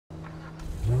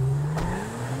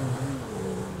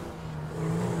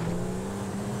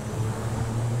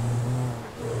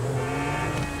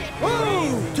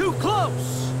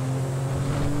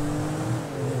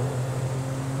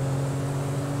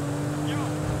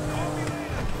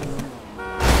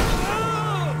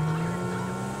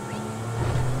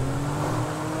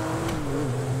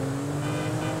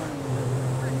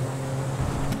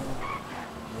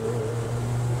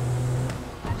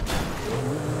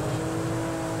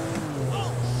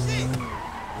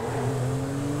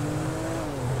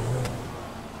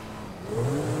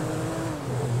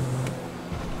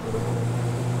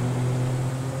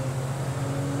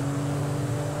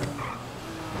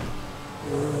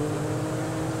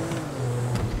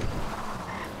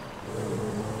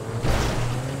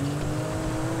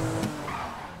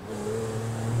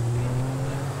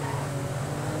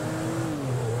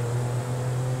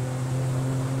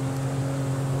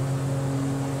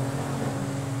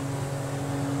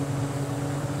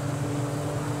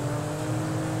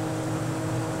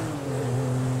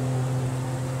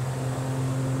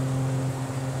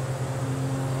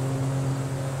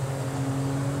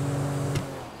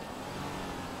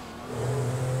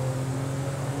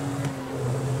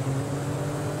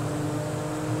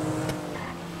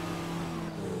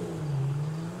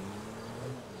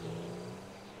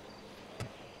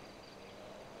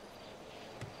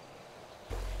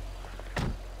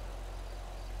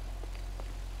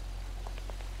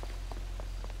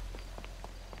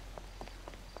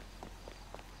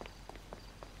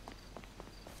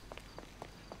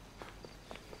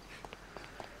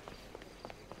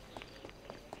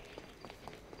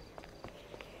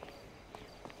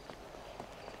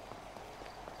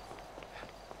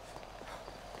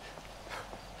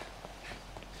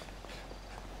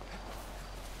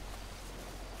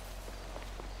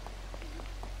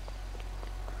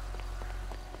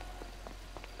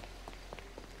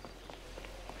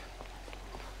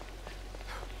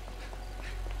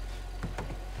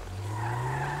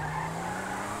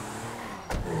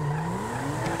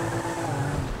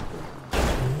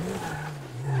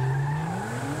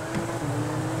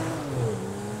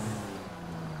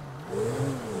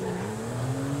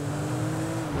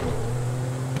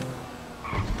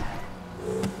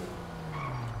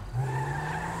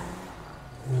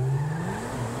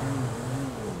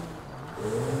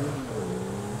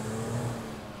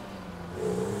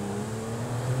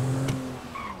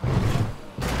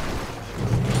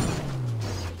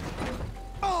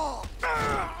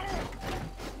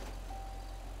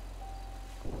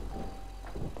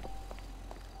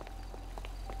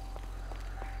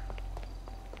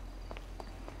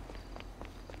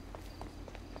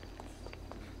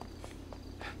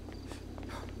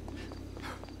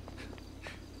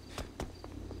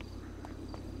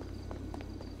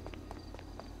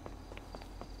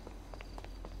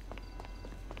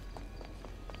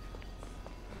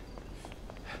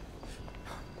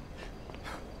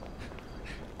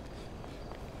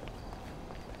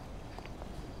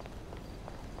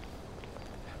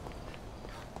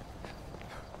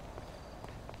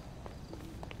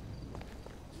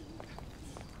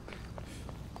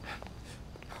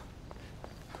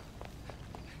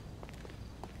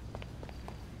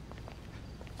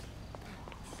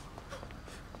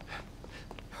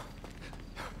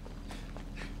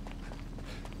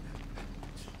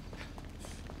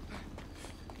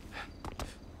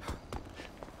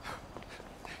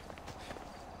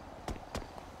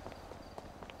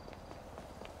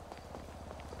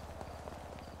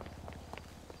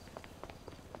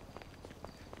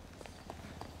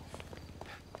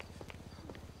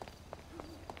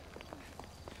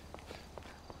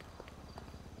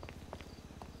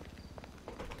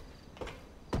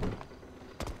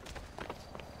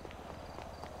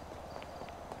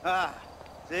Ah,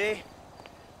 see?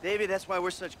 Davey, that's why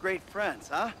we're such great friends,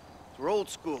 huh? We're old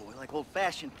school. We like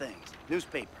old-fashioned things.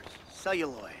 Newspapers,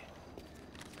 celluloid.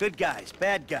 Good guys,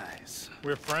 bad guys.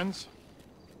 We're friends?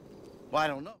 Well, I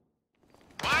don't know.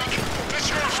 Mike, this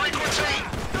your frequency?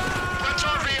 Let's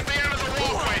RV at the end of the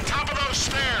walkway, top of those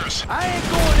stairs. I ain't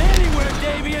going anywhere,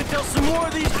 Davey, until some more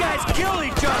of these guys kill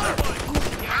each other.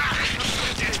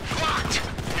 It's blocked.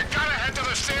 You gotta head to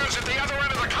the stairs at the other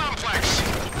end of the complex.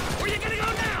 Where you gonna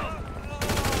go now?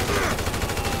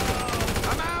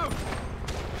 I'm out.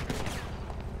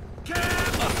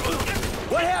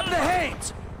 What happened to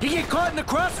Haynes? He get caught in the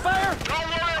crossfire? Don't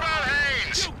worry about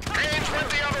Haynes. Haynes went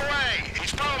the other way.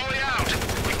 He's probably out.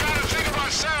 We gotta think of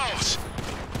ourselves.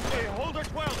 Hey, hold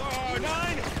R12, R9,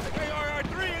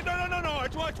 R3, no,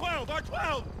 R12,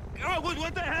 R12. Oh,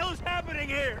 what the hell is happening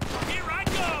here? Here I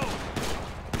go.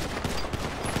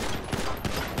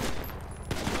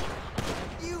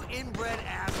 You inbred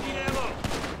asshole. Need ammo.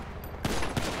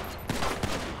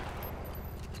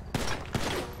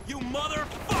 You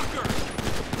motherfucker!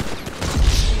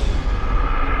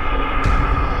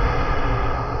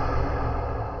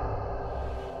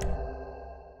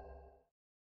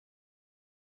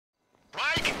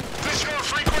 Mike, this your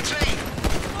frequency?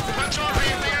 Let's RV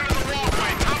at the end of the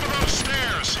walkway, top of those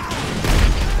stairs.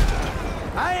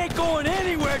 I ain't going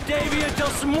anywhere, Davey, until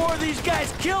some more of these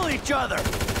guys kill each other.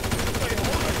 Hey,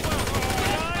 hold R12,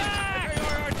 R9,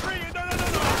 R3, no,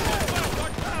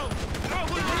 R12. Oh,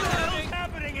 what the hell is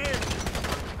happening here?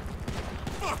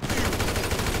 Fuck you!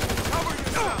 Cover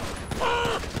yourself!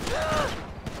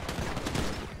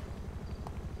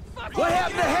 What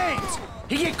happened to Haynes?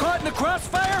 He get caught in the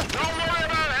crossfire? Don't worry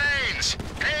about Haynes.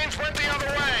 Haynes went the other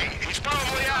way. He's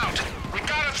probably out. We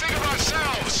gotta think of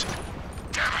ourselves.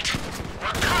 Damn it.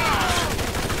 We're cut off.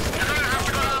 You're gonna have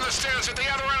to go down the stairs at the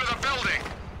other end of the building.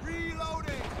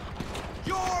 Reloading.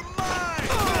 You're mine.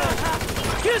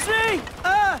 Excuse me?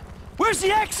 Where's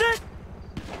the exit?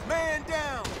 Man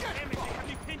down. Damn it, they have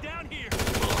me pinned down here.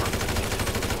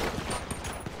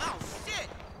 Oh shit.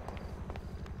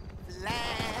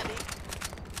 Flabby.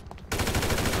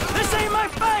 This ain't my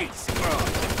face!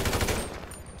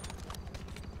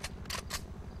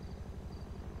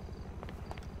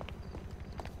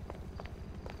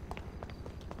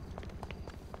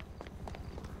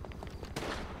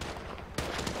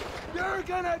 You're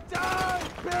gonna die,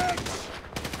 bitch.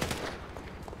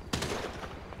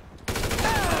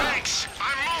 Thanks.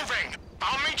 I'm moving.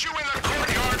 I'll meet you in the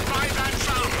courtyard by that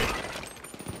fountain.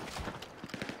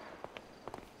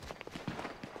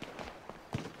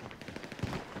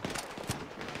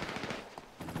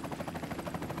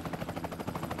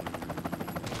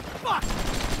 Fuck!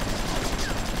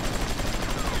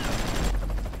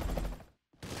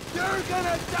 You're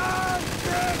gonna die,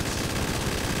 bitch.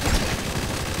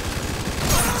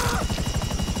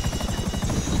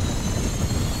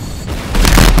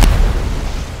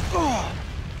 Oh,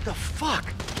 the fuck?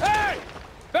 Hey!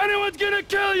 If anyone's gonna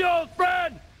kill you, old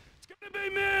friend, it's gonna be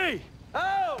me!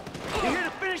 Oh! You here to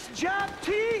finish the job,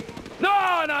 T? No,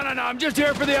 I'm just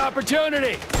here for the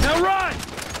opportunity. Now run!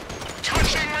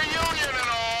 Touching reunion and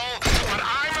all, but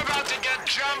I'm about to get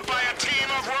jumped by a team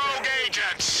of rogue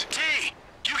agents. T,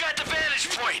 you got the vantage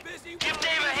point. Give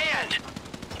Dave a hand.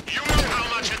 You know how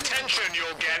much attention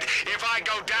you'll get if I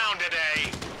go down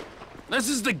today. This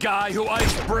is the guy who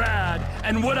iced Brad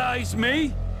and would ice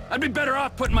me? I'd be better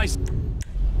off putting my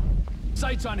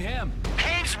sights on him.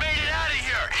 Haynes made it out of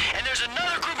here, and there's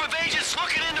another group of agents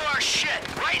looking into our shit.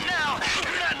 Right now,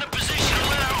 you're not in a position to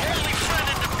let our only friend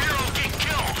in the Bureau get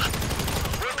killed.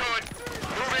 We're good.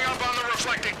 Moving up on the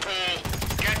reflecting pool.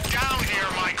 Get down here,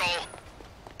 Michael.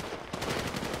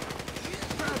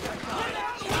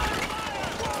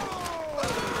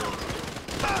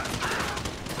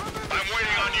 I'm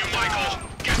waiting on you, Michael.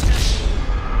 Get this.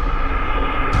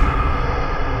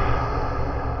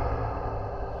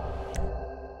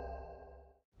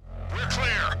 We're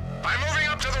clear. I'm moving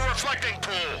up to the reflecting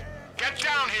pool. Get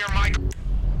down here, Michael.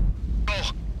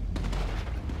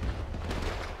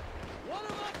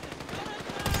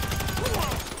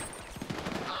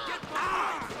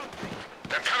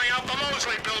 They're coming out the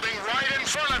Mosley building right in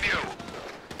front of you.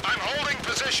 I'm holding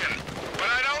position, but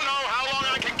I don't know how long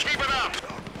I can keep it up.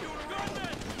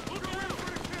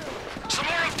 Some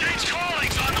more of Dave's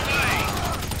callings on the way.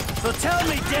 So tell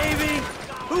me, Davey,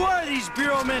 who are these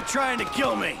Bureau men trying to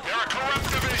kill me? They're a corrupt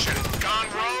division, gone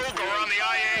rogue or on the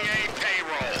IAA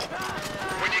payroll.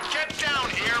 When you get down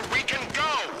here, we can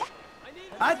go.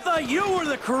 I thought you were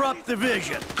the corrupt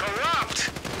division.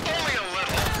 Corrupt? Only a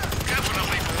little.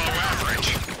 Definitely below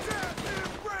average.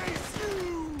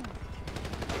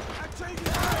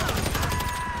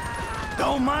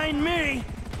 Don't mind me.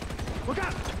 Look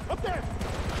out! Up there!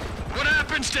 What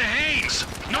happens to Haynes?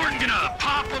 Norton gonna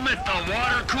pop him at the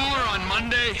water cooler on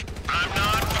Monday? I'm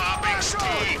not popping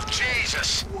Steve.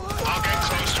 Jesus. I'll get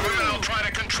close to him and I'll try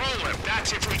to control him.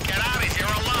 That's if we get out of here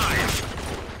alive.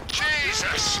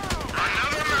 Jesus.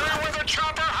 Another Merryweather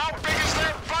chopper? How big is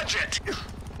their budget?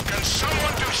 Can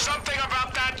someone do something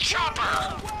about that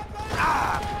chopper?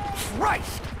 Ah,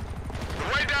 Christ! The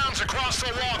way down's across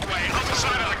the walkway, other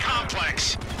side of the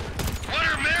complex. What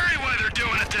are Merryweather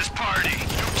doing at this party?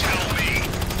 You tell me.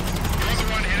 You're the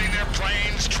one hitting their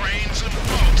planes, trains, and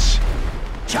boats.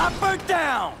 Chopper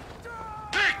down!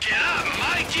 Pick it up,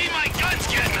 Mikey! My gun's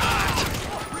getting hot!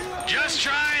 Just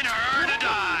trying to earn a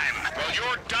dime. Well,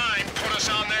 your dime put us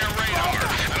on their radar,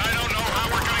 and I don't know how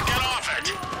we're gonna get off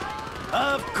it.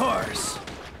 Of course.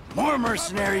 More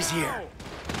mercenaries here.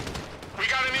 We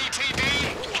got an ETD.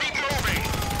 Keep moving.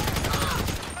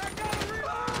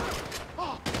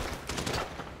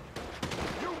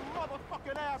 You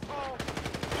motherfucking asshole!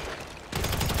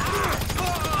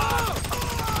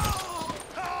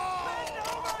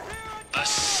 A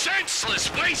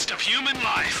senseless waste of human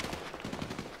life.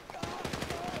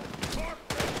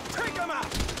 Take him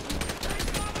out!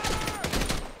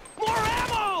 More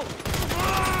ammo!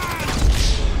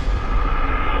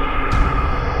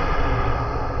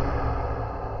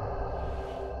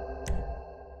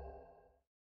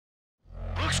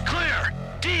 Looks clear.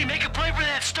 D, make a play for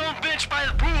that stone bench by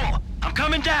the pool. I'm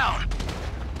coming down.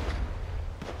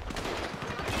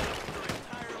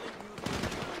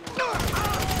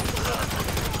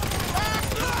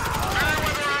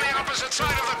 Merryweather on the opposite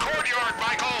side of the courtyard,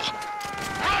 Michael.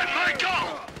 Run,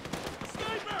 Michael!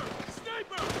 Sniper!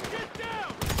 Sniper! Get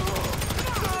down!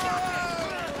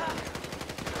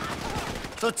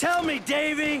 So tell me,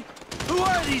 Davey, who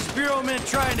are these Bureau men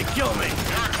trying to kill me?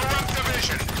 They're a corrupt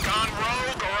division, gone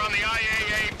rogue or on the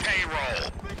IAA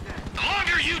payroll. The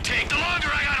longer you take, the longer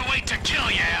I gotta wait to kill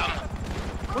you, Em.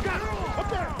 Look out! Up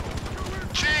there!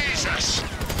 Jesus!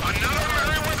 Another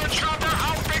Merryweather chopper?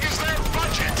 How big is their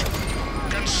budget?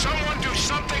 Can someone do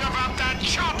something about that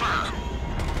chopper?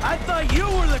 I thought you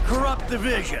were the corrupt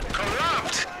division.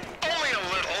 Corrupt? Only a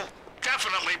little.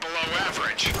 Definitely below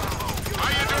average. How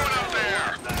you doing up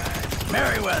there?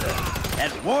 Merryweather,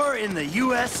 at war in the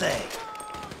USA.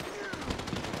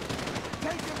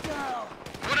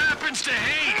 What happens to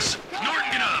Haynes?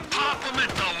 Norton gonna pop him at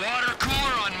the water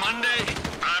cooler on Monday?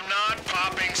 I'm not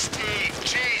popping Steve.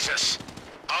 Jesus.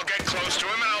 I'll get close to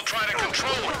him and I'll try to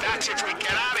control him. That's if we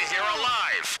get out of here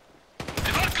alive.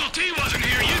 If Uncle T wasn't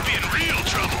here, you'd be in real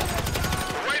trouble.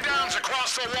 The way down's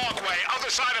across the walkway, other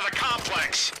side of the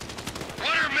complex.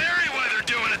 What are Merryweather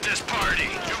doing at this party?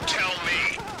 You tell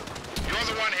me. You're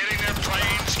the one hitting their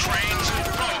planes, trains, and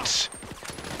boats.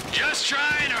 Just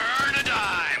trying to earn a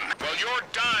dime. Well, your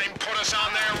dime put us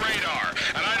on their radar,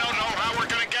 and I don't know how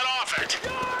we're gonna get off it.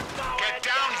 Get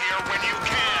down here when you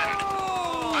can.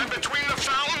 I'm between the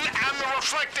fountain and the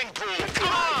reflecting pool. Come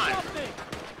on!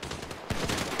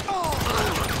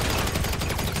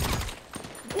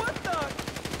 What the?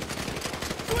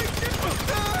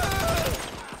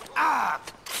 Ah,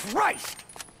 Christ!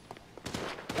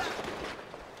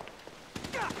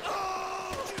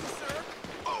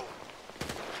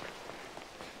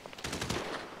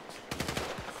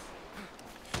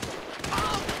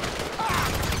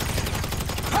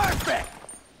 Perfect!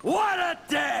 What a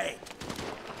day!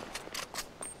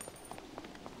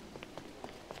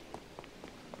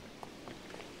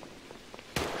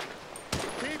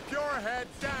 Keep your head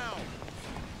down!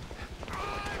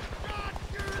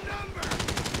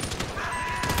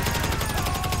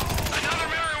 Another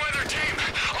Merryweather team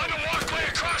on the walkway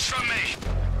across from me.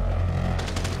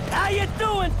 How you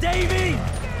doing, Davey?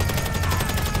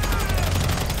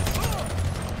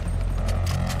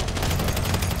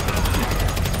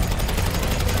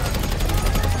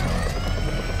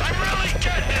 I'm really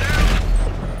getting it, Em.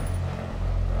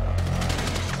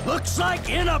 Looks like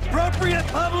inappropriate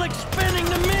public spending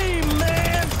to me,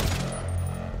 man!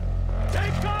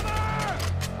 Take cover!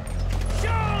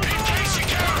 In case you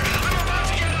care, I'm about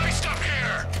to get iced up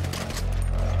here.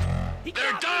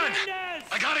 They're done.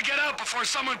 I gotta get out before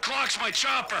someone clocks my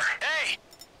chopper. Hey,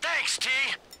 thanks, T.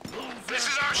 This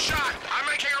is our shot. I'm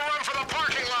making a run for the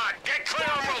parking lot. Get clear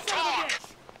and we'll talk.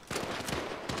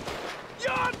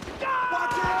 You're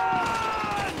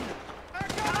done!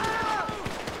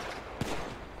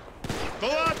 The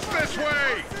lot's this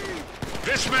way.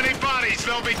 This many bodies,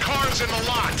 there'll be cars in the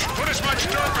lot. Put as much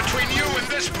dirt between you and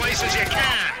this place as you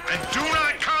can. And do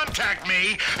not contact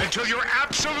me until you're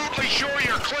absolutely sure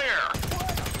you're clear.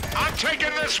 I'm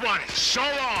taking this one. So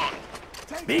long.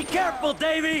 Be careful,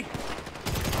 Davey!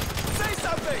 Say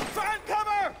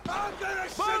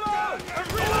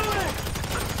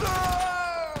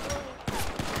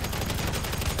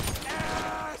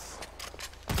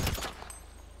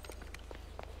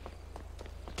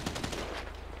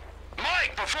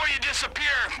before you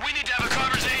disappear, we need to have a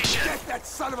conversation. Get that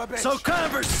son of a bitch! So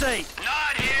conversate!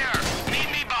 Not here. Meet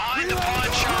me behind the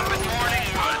pawn shop at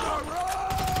Morningwood.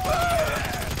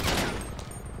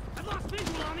 I lost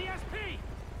visual on the SP!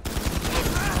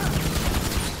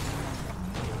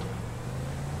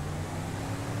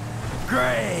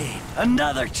 Great!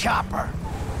 Another chopper!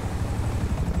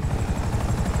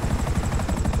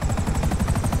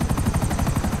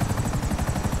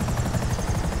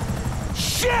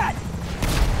 Shit!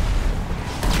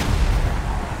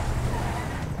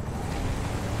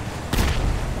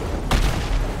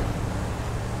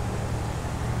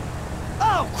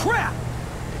 Oh, crap!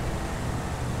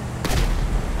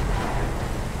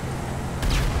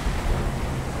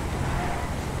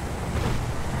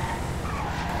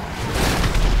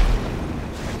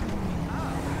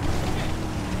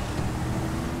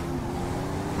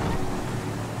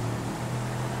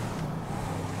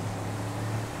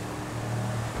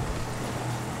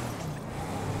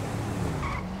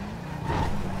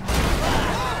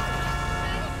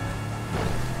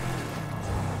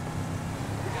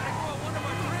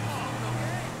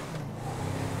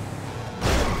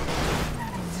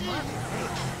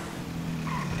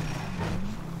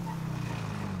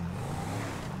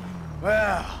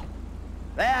 Well,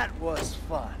 that was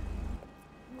fun.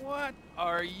 What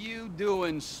are you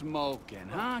doing smoking,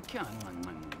 huh? Come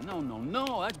on,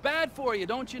 no, that's bad for you,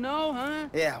 don't you know, huh?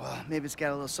 Yeah, well, maybe it's got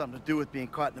a little something to do with being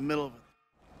caught in the middle of it.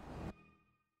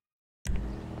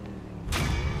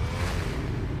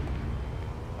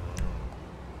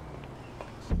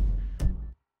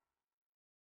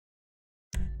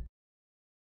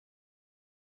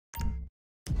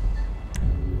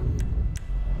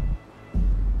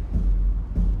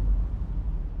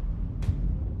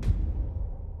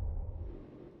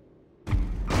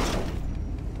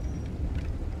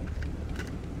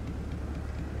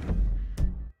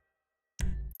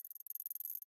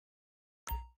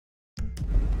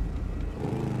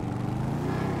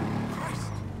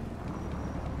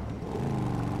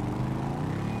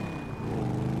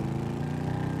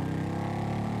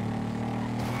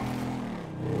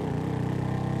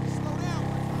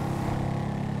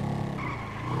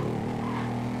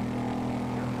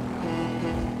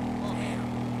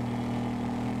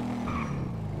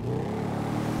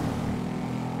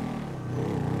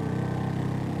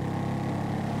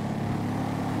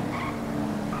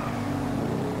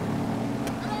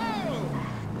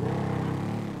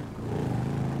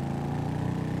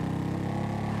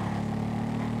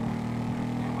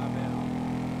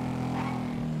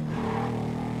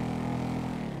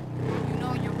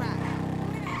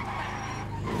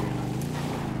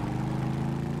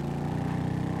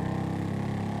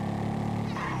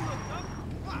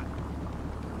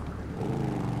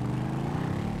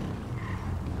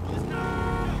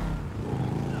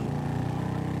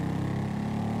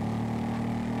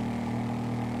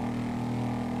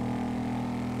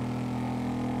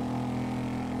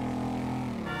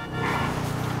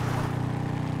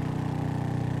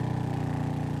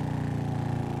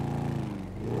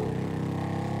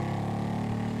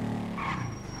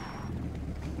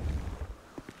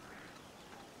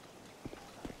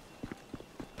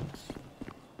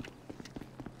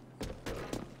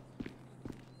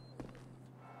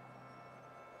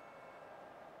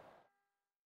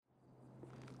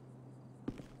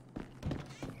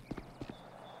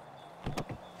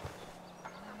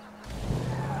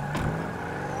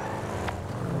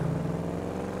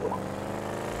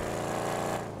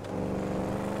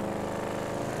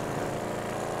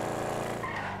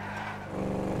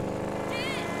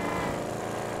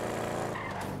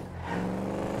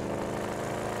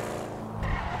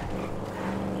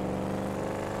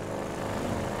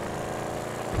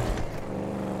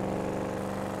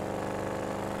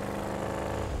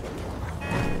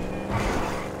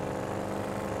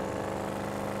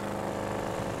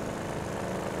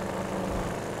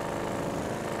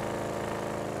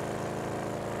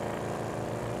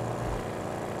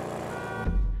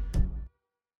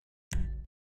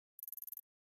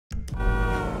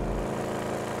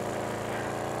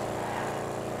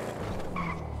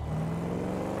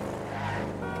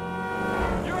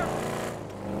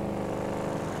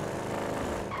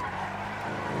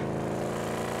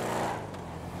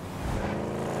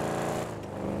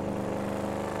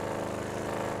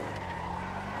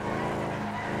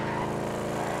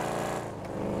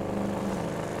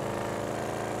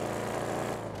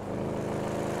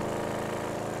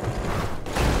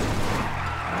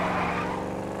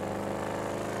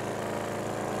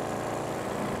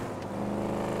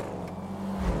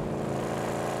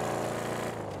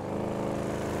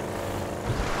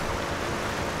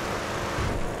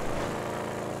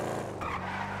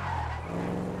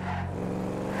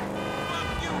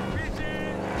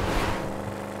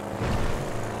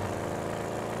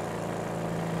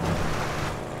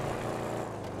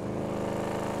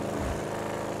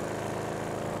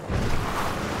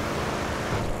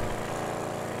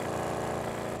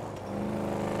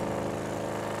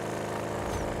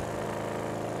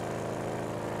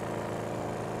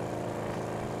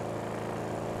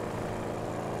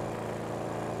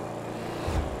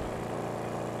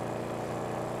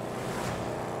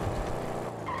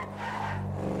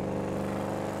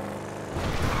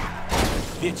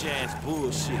 bitch-ass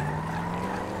bullshit.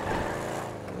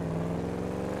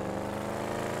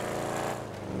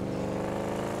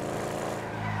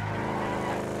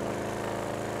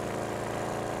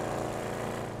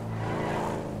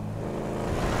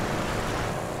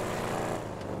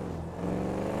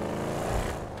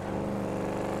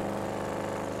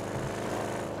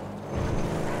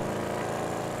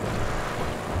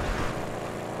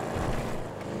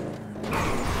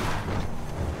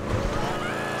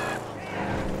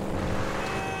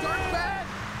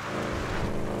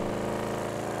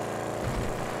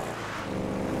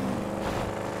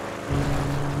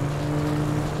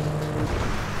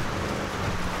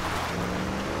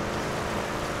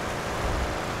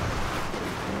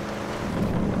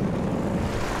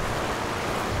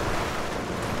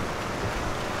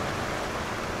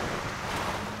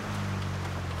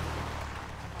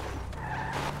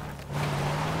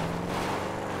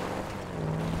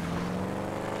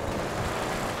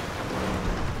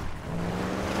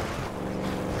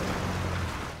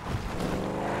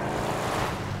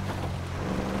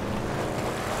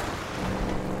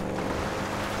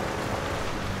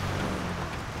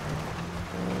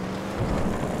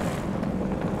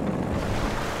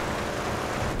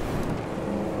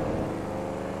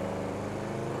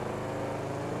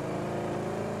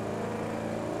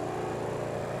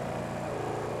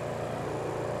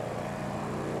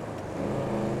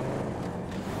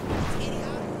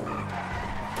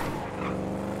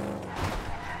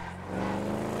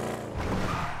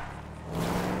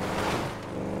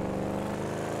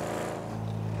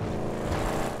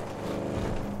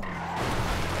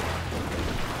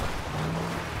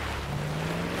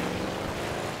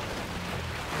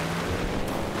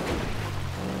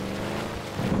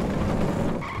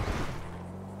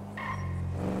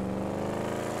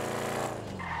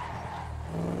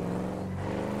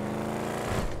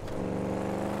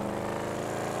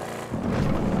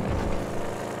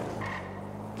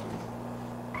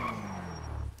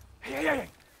 Hey,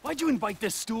 why'd you invite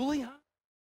this stoolie, huh?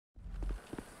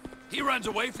 He runs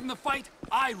away from the fight,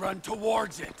 I run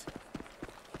towards it.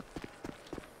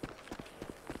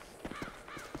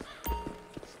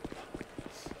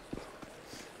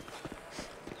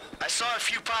 I saw a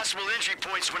few possible entry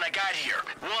points when I got here.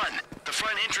 One, the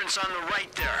front entrance on the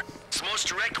right there. It's the most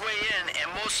direct way in and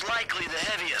most likely the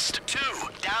heaviest. Two,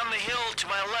 down the hill to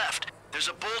my left. There's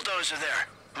a bulldozer there.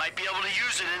 Might be able to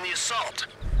use it in the assault.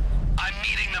 I'm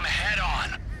meeting them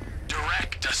head-on.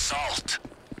 Direct assault.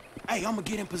 Hey, I'ma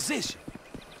get in position.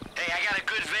 Hey, I got a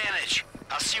good vantage.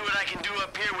 I'll see what I can do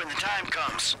up here when the time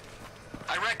comes.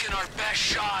 I reckon our best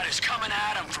shot is coming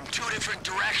at them from two different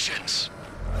directions.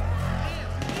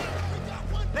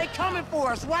 They coming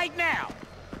for us right now!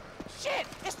 Shit!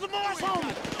 It's Lamar's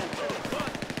homie!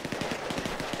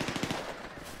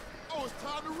 Oh, it's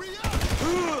time to re-up!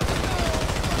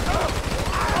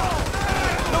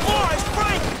 Lamar, it's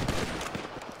Frank!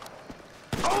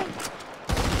 Oh!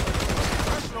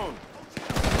 Pressure on him.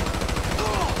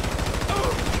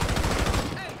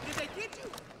 Hey, did they get you?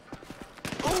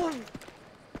 Oh!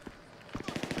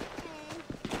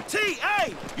 T,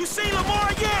 hey! You seen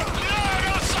Lamar yet?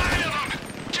 No sign of them!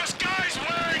 Just guys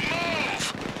wearing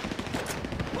mauve!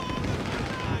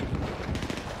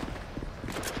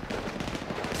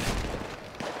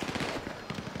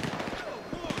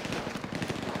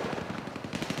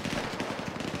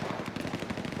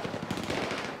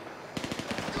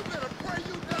 You better pray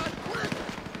you die quick!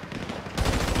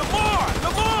 Lamar!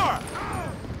 Lamar!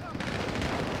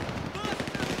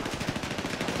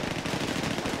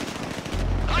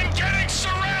 I'm getting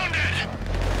surrounded!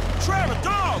 Trevor,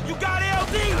 dog, you got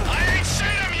LD? I ain't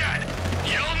seen them yet!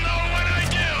 You'll know when I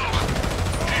do!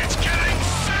 It's getting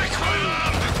thick with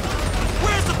them!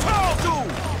 Where's the tall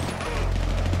dude?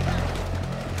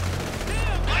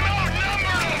 I'm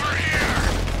outnumbered over here!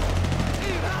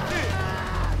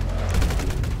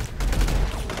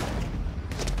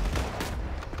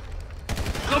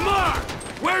 Lamar!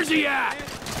 Where's he at?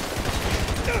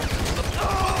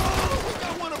 Oh, we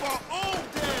got one of our own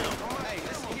down! Hey,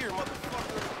 listen here,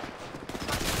 motherfucker.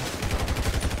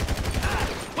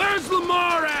 Where's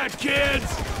Lamar at, kids?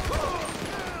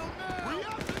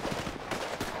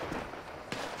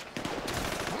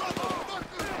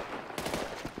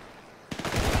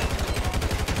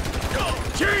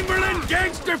 Chamberlain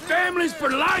gangster families for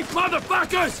life,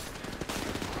 motherfuckers!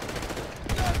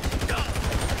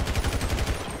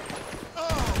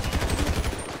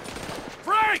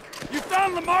 Frank! You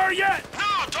found Lamar yet?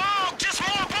 No, dog! Just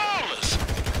more ballers!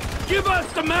 Give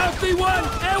us the mouthy one,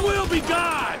 and we'll be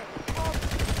gone!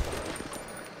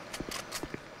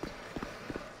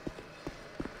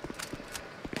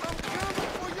 I'm coming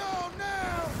for y'all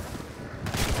now!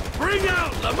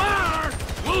 Lamar,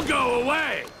 we'll go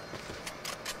away.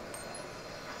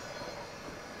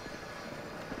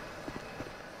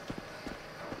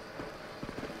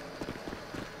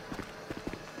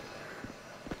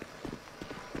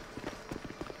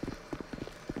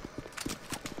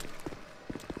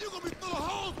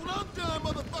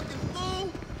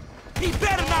 He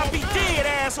better not be dead,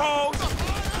 asshole!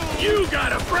 You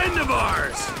got a friend of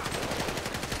ours!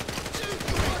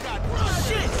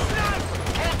 Shit!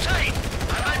 Hold tight.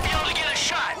 I might be able to get a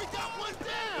shot.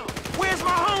 Where's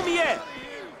my homie at?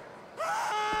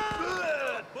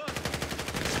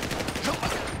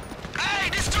 Hey,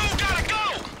 this dude gotta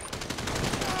go!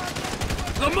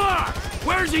 Lamar,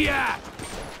 where's he at?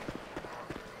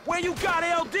 Where you got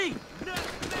LD?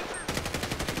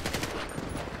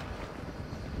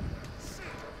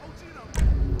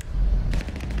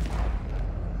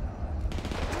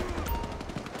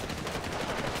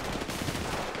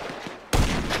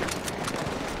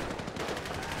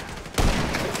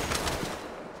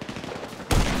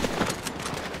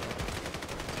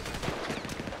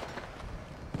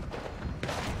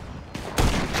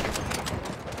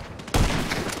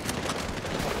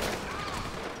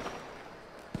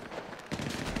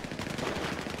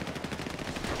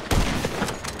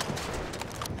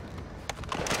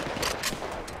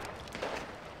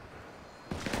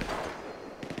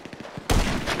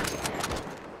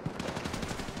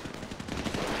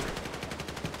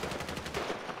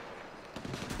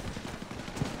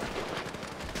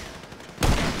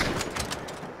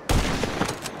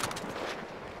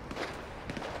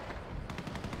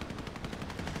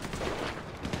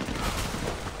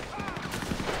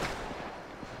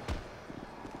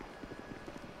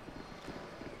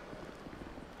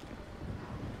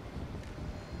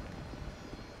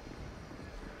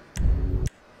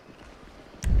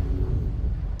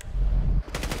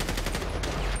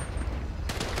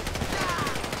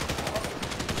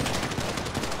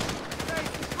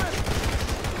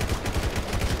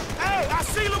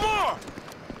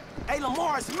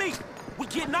 Lamar, it's me. We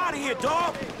getting out of here,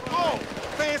 dawg. Oh,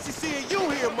 fancy seeing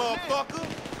you here, motherfucker.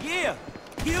 Yeah,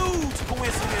 huge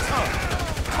coincidence, huh?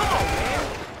 Come on, man.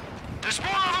 There's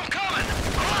more of them coming.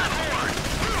 A lot more.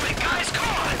 Move it, guys. Come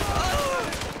on.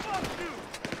 Fuck you.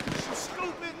 You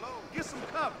stupid. Get some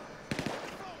cover.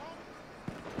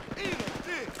 Eat a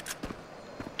dick.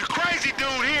 The crazy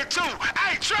dude here, too.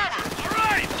 Hey, Trevor! All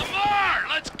right, Lamar,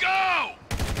 let's go!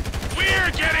 We're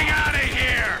getting out of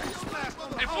here!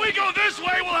 If we go this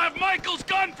way, we'll have Michael's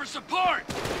gun for support!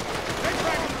 They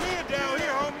cracking the wind down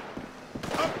here, homie.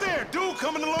 Up there, dude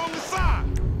coming along the side.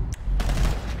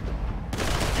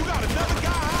 You got another guy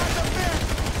hiding up there?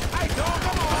 Hey, dog,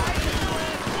 come on.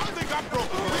 I think I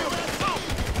broke a wheel or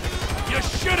something. You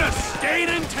should have stayed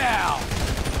in town!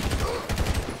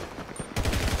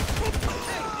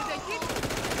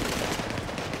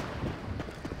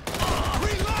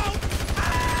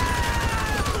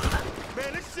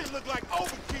 Look like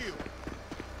overkill.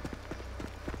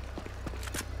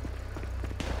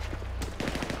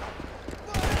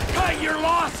 Cut your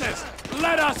losses!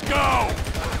 Let us go!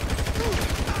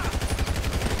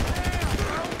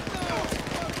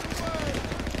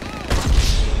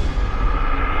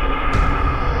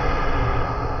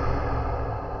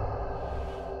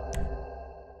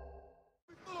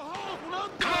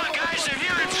 Come on, guys. They're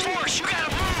here in force. You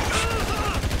gotta move.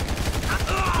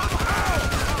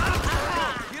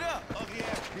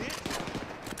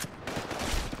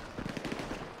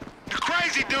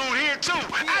 Crazy dude here, too.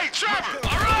 Hey, Trevor!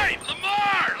 All right,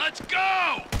 Lamar, let's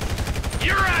go!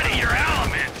 You're out of your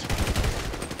element!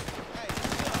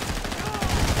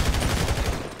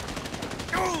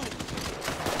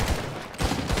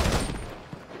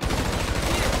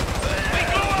 We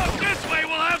go up this way,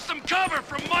 we'll have some cover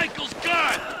from Michael's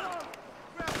gun!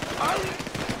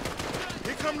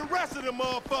 Here come the rest of them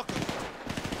motherfuckers.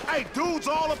 Hey, dudes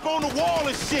all up on the wall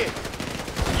and shit.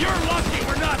 You're lucky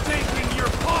we're not taking your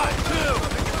pot, too!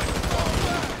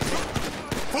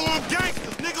 Full of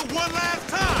gangsters, nigga, one last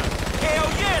time.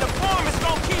 Hell yeah, the farm is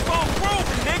gonna keep on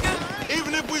proving, nigga.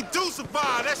 Even if we do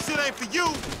survive, that shit ain't for you.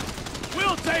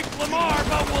 We'll take Lamar,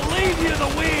 but we'll leave you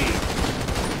the weed!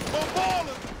 For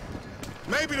ballers.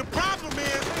 Maybe the problem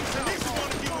is, Tanisha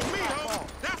wanna get with me, homie.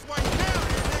 That's why you down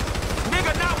here, nigga.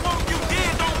 Nigga, not want you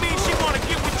dead don't mean she wanna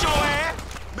get with your ass.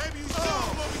 Maybe you saw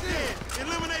what we did.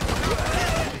 Eliminate the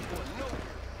competition.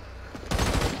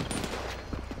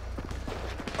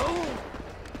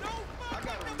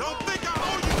 Don't think I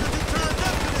owe you because you turned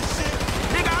up to this shit.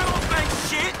 Nigga, I don't think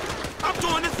shit. I'm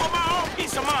doing this for my own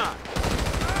peace of mind.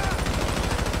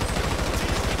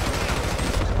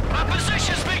 My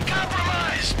position's been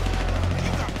compromised.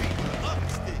 You got me with an up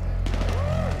stick.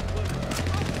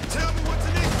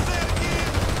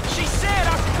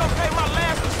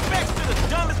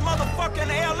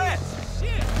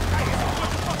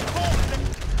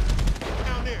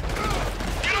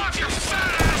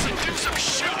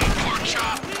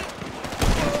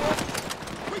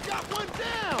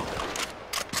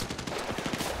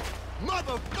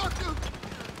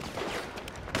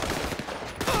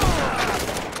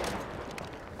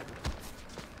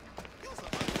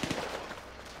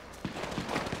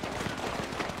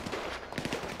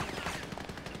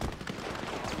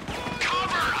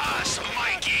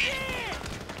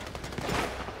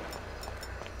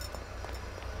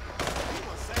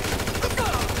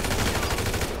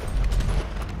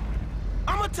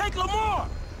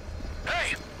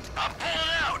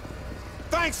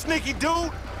 sneaky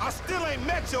dude. I still ain't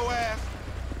met your ass.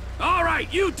 All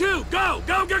right, you two, go!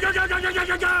 Go, go, go, go, go, go, go,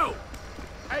 go, go!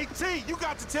 Hey, T, you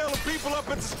got to tell the people up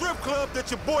at the strip club that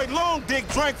your boy Long Dick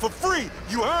drank for free.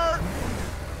 You heard?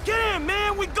 Get in,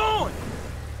 man, we going!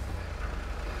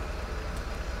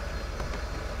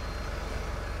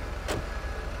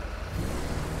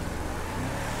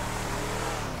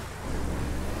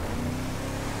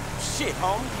 Shit,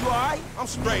 homie, you all right? I'm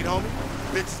straight, homie.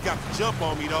 Bitches got the jump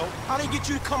on me, though. How they get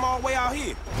you to come all the way out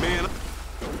here? Man,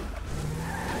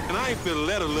 and I ain't finna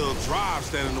let a little drive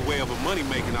stand in the way of a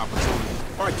money-making opportunity.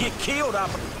 Or get killed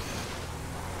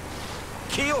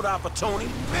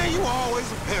opportunity. Man, you always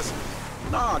a pessimist.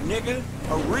 Nah, nigga,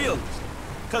 a realist.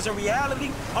 Cause in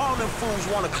reality, all them fools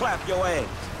wanna clap your ass.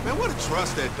 Man, what a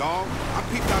trust that, dog. I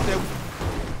peeped out that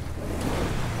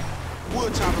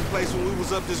wood chopping place when we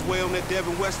was up this way on that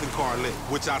Devin Weston car lit,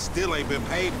 which I still ain't been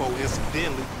paid for,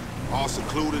 incidentally. All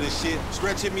secluded and shit.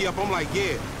 Stretch hit me up, I'm like,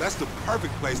 yeah, that's the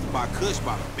perfect place to buy kush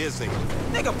by the biz ain't it?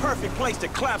 Nigga, perfect place to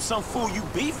clap some fool you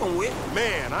beefing with.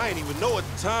 Man, I ain't even know at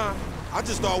the time. I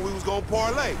just thought we was gonna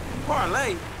parlay.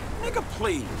 Parlay? Nigga,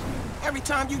 please. Every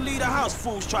time you leave the house,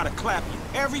 fools try to clap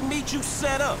you. Every meet you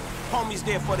set up, homies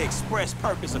there for the express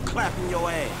purpose of clapping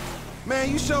your ass. Man,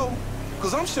 you sure?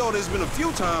 Cause I'm sure there's been a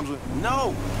few times when...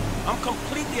 No, I'm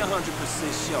completely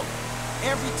 100% sure.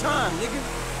 Every time, nigga.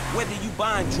 Whether you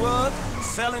buying drugs,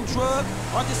 selling drugs,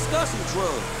 or discussing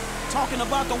drugs. Talking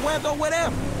about the weather or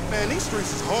whatever. Man, these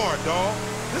streets is hard, dawg.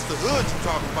 This the hood you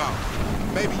talking about.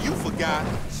 Maybe you forgot,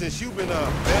 since you've been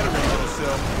bettering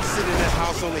yourself, sitting in that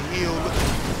house on the hill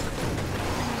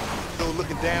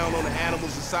looking down on the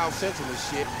animals in South Central and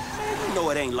shit. Man, you know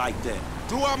it ain't like that.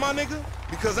 Do I, my nigga?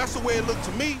 Because that's the way it looked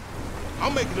to me.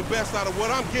 I'm making the best out of what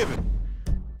I'm giving.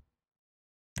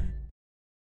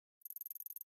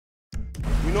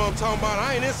 You know what I'm talking about?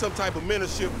 I ain't in some type of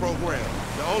mentorship program.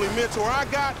 The only mentor I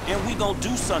got... And we gonna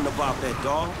do something about that,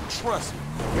 dawg. Trust me.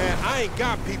 Man, I ain't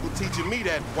got people teaching me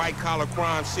that white-collar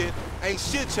crime shit. Ain't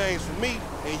shit changed for me,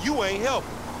 and you ain't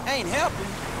helping. Ain't helping?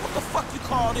 What the fuck you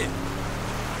call this?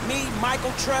 Me,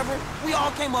 Michael, Trevor, we all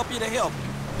came up here to help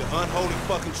you. The unholy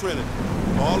fucking trinity.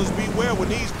 All is beware when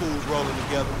these fools rolling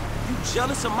together. You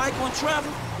jealous of Michael and Trevor?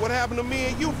 What happened to me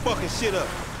and you fucking shit up?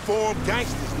 Form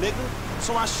gangsters, nigga.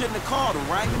 So I shouldn't have called him,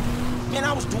 right? Man,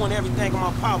 I was doing everything in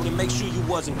my power to make sure you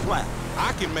wasn't clapped.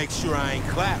 I can make sure I ain't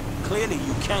clapped. Clearly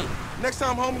you can't. Next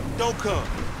time, homie, don't come.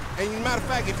 And matter of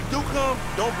fact, if you do come,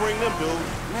 don't bring them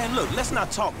dudes. Man, look, let's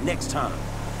not talk next time.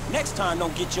 Next time,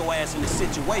 don't get your ass in this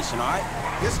situation, all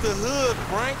right? It's the hood,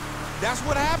 Frank. That's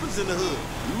what happens in the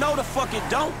hood. No, the fuck it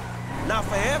don't. Not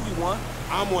for everyone.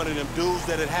 I'm one of them dudes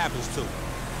that it happens to.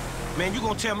 Man, you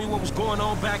gonna tell me what was going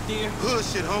on back there? Hood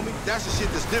shit, homie. That's the shit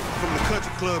that's different from the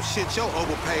country club shit your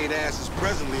overpaid ass is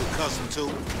presently accustomed to.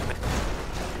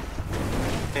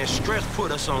 And Stress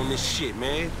put us on this shit,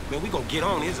 man. Man, we gonna get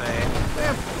on his ass.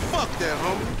 Man, fuck that,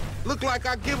 homie. Look like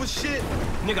I give a shit?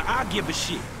 Nigga, I give a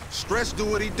shit. Stress do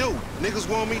what he do. Niggas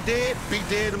want me dead, be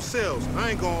dead themselves.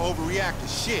 I ain't gonna overreact to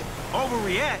shit.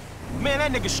 Overreact? Man,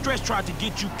 that nigga Stress tried to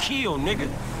get you killed, nigga.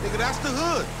 Nigga, that's the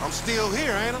hood. I'm still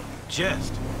here, ain't I?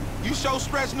 Just. You sure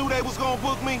Stress knew they was gonna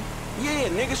book me? Yeah,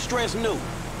 nigga, Stress knew.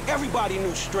 Everybody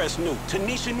knew Stress knew.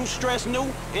 Tanisha knew Stress knew,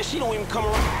 and she don't even come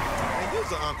around. Man,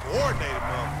 you's an uncoordinated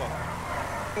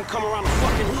motherfucker. Don't come around the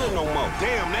fucking hood no more.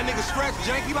 Damn, that nigga Stress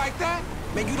janky like that?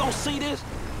 Man, you don't see this?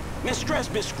 Man, Stress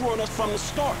been screwing us from the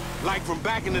start. Like from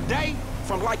back in the day?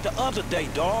 From like the other day,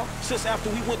 dawg. Since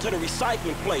after we went to the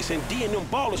recycling place and D and them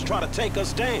ballers try to take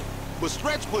us down. But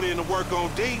Stretch put in the work on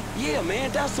D. Yeah,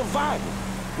 man, that's survival.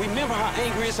 Remember how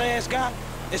angry his ass got?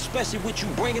 Especially with you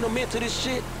bringing him into this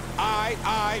shit?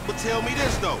 Aight, but tell me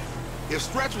this, though. If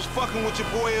Stretch was fucking with your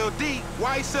boy LD,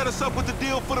 why he set us up with the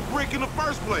deal for the brick in the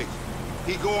first place?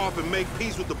 He go off and make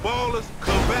peace with the ballers,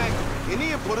 come back, and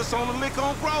then put us on the lick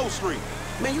on Grove Street.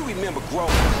 Man, you remember Grove.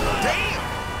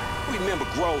 Damn! Remember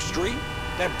Grove Street?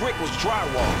 That brick was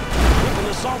drywall. Ripping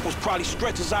us off was probably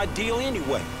Stretch's ideal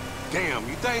anyway. Damn,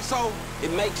 you think so?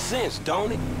 It makes sense,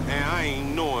 don't it? Man, I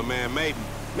ain't knowing, man, maybe.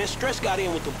 Man, Stretch got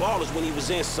in with the ballers when he was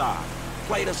inside.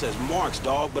 Played us as marks,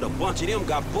 dog, but a bunch of them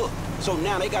got booked. So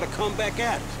now they gotta come back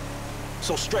at us.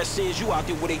 So Stretch sends you out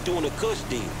there where they doing a cush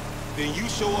deal. Then you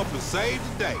show up and save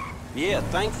the day. Yeah,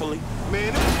 thankfully.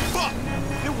 Man, fuck!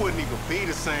 It wouldn't even be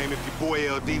the same if your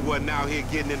boy LD wasn't out here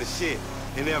getting into shit.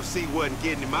 And FC wasn't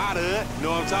getting him out of it. You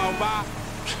know what I'm talking about?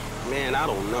 Man, I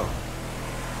don't know.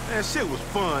 Man, shit was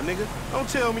fun, nigga. Don't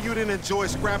tell me you didn't enjoy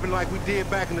scrapping like we did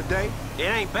back in the day. It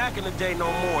ain't back in the day no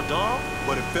more, dawg.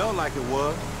 But it felt like it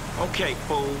was. Okay,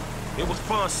 fool. It was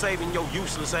fun saving your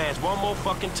useless ass one more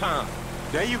fucking time.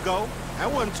 There you go.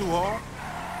 That wasn't too hard.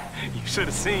 You should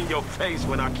have seen your face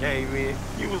when I came in.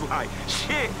 You was like,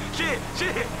 shit.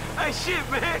 Hey,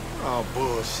 shit, man. Oh,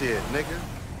 bullshit, nigga.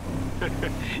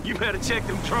 You better check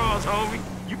them drawers, homie.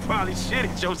 You probably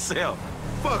shitted yourself.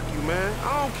 Fuck you, man.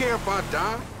 I don't care if I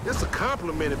die. It's a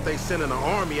compliment if they sending an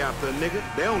army after a nigga.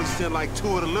 They only send like 2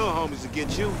 of the little homies to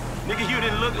get you. Nigga, you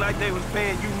didn't look like they was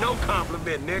paying you no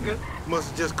compliment, nigga. Must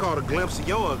have just caught a glimpse of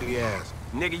your ugly ass.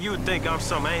 Nigga, you would think I'm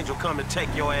some angel coming to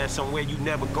take your ass somewhere you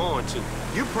never going to.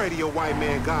 You pray to your white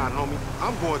man God, homie.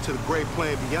 I'm going to the great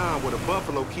plain beyond where the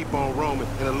buffalo keep on roaming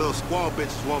and the little squaw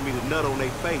bitches want me to nut on their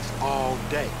face all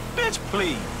day. Bitch,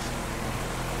 please.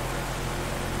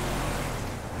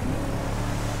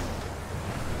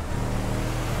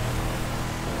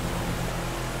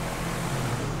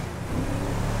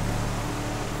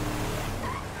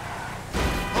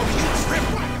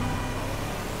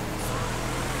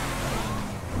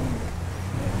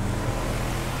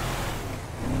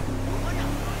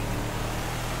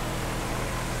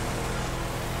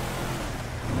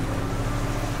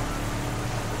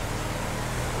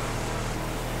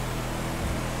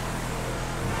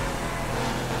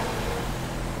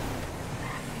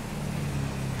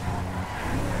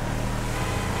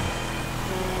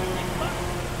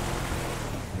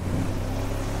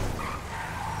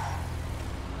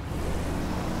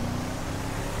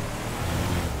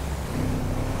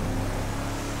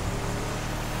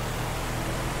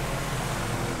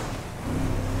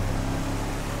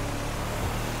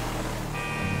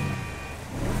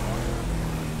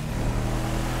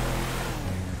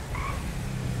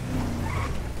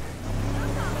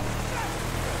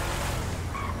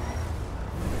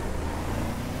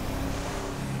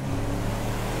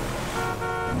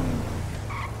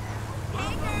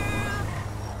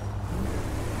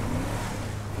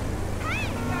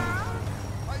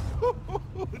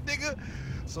 Nigga,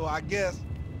 so I guess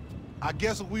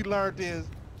what we learned is,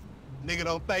 nigga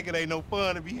don't think it ain't no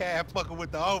fun to be half fucking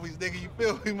with the homies, nigga. You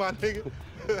feel me, my nigga?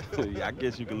 Yeah, I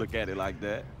guess you can look at it like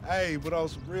that. Hey, but on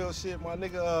some real shit, my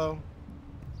nigga,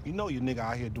 you know your nigga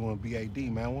out here doing BAD,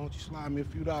 man. Why don't you slide me a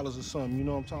few dollars or something? You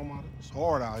know what I'm talking about? It's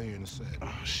hard out here in the set.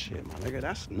 Oh, shit, my nigga,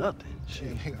 that's nothing. Shit.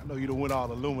 Yeah, nigga, I know you done went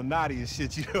all Illuminati and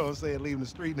shit, you know what I'm saying, leaving the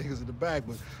street niggas in the back,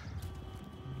 but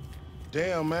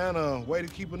damn, man, way to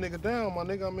keep a nigga down, my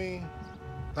nigga. I mean,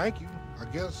 thank you, I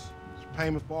guess. It's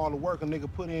payment for all the work a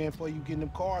nigga put in for you getting them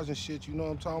cars and shit, you know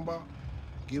what I'm talking about?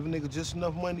 Give a nigga just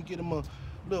enough money to get him a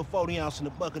little 40 ounce in a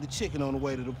bucket of chicken on the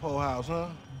way to the po house, huh?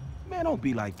 Man, don't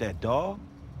be like that, dawg.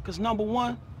 Cause number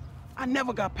one, I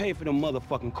never got paid for them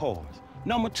motherfucking cars.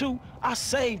 Number two, I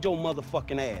saved your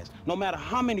motherfucking ass. No matter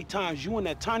how many times you and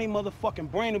that tiny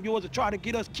motherfucking brain of yours have tried to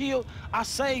get us killed, I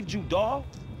saved you, dawg.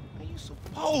 Man, you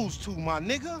supposed to, my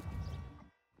nigga.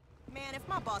 Man, if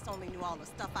my boss only knew all the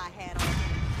stuff I had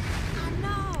on.